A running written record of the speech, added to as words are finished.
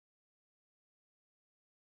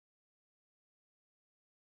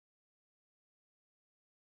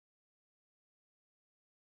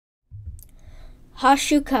Haa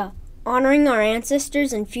Shuka, honoring our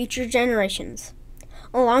ancestors and future generations.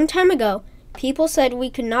 A long time ago, people said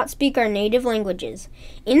we could not speak our native languages.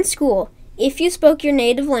 In school, if you spoke your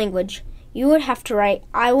native language, you would have to write,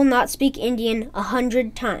 "I will not speak Indian"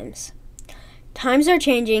 100 times. Times are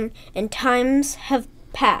changing, and times have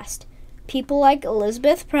passed. People like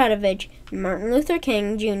Elizabeth Pratovich and Martin Luther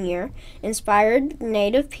King Jr. inspired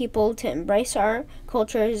Native people to embrace our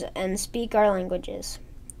cultures and speak our languages.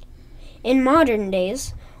 In modern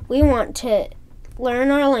days, we want to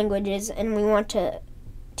learn our languages and we want to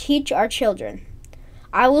teach our children.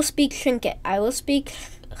 I will speak Tlingit. I will speak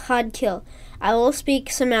Hadkil. I will speak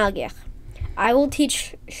Semalgich. I will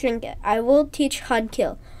teach Tlingit. I will teach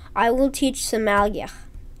Hadkil. I will teach Semalgich.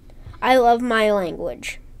 I love my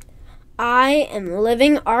language. I am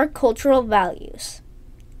living our cultural values.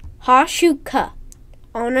 Haa Shuka,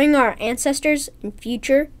 honoring our ancestors and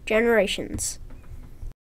future generations.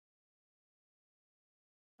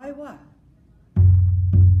 Why what?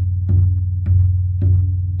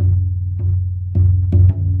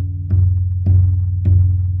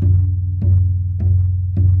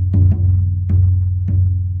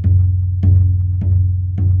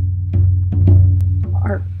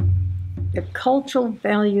 The cultural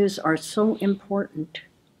values are so important.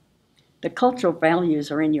 The cultural values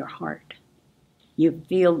are in your heart. You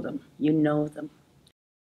feel them, you know them.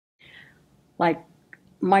 Like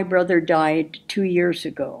my brother died 2 years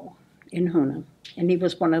ago in Hoona, and he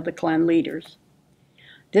was one of the clan leaders.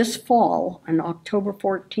 This fall, on October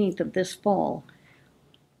 14th of this fall,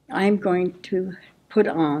 I'm going to put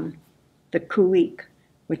on the Kuik,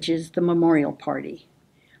 which is the memorial party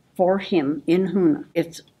for him in Hoona.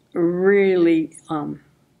 It's really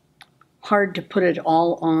hard to put it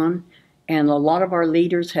all on, and a lot of our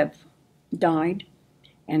leaders have died,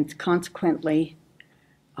 and consequently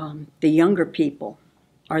the younger people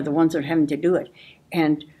are the ones that are having to do it.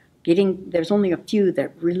 And there's only a few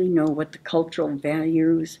that really know what the cultural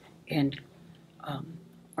values and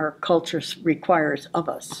our culture requires of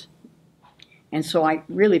us. And so I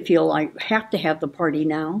really feel I have to have the party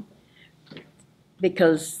now,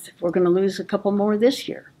 because we're going to lose a couple more this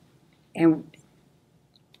year. And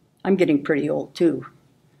I'm getting pretty old too.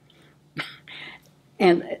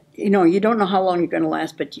 And you know, you don't know how long you're going to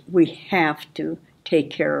last, but we have to take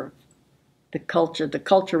care of the culture. The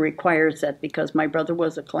culture requires that, because my brother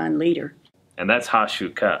was a clan leader. And that's Haa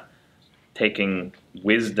Shuka, taking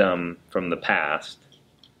wisdom from the past,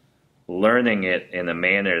 learning it in a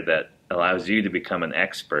manner that allows you to become an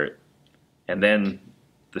expert, and then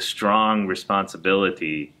the strong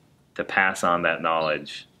responsibility to pass on that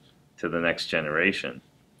knowledge to the next generation.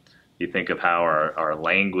 You think of how our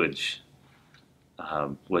language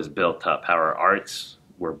was built up, how our arts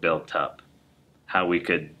were built up, how we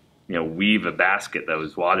could weave a basket that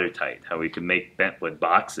was watertight, how we could make bentwood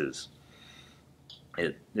boxes.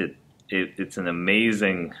 It's an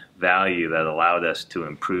amazing value that allowed us to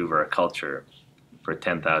improve our culture for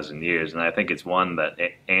 10,000 years. And I think it's one that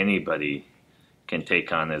anybody can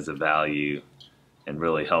take on as a value and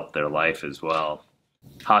really help their life as well.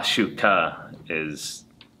 Haa Shuka is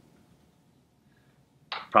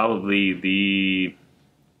probably the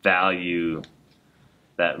value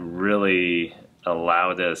that really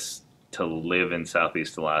allowed us to live in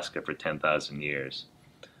Southeast Alaska for 10,000 years.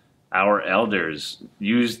 Our elders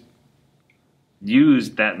used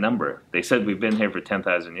that number. They said we've been here for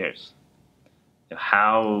 10,000 years.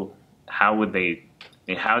 How would they?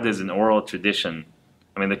 How does an oral tradition?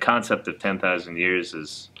 I mean, the concept of 10,000 years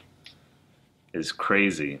is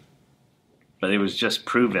crazy, but it was just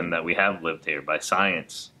proven that we have lived here by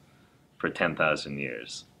science for 10,000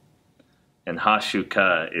 years. And Haa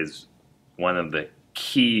Shuka is one of the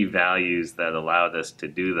key values that allowed us to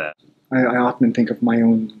do that. I often think of my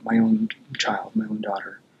own child, my own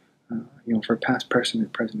daughter. For past,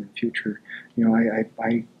 present, and future.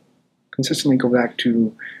 I consistently go back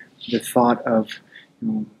to the thought of,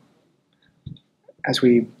 as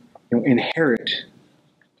we inherit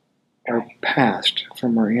our past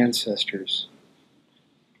from our ancestors,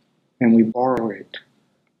 and we borrow it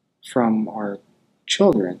from our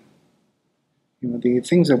children, the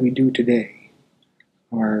things that we do today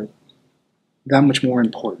are that much more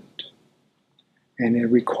important. And it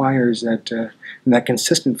requires that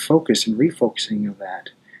consistent focus and refocusing of that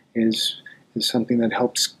is something that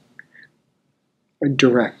helps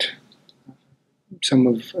direct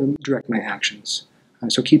my actions.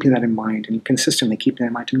 So keeping that in mind and consistently keeping that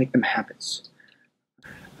in mind to make them habits.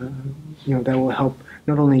 That will help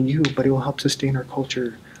not only you, but it will help sustain our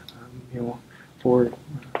culture,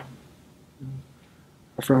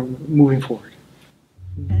 from moving forward.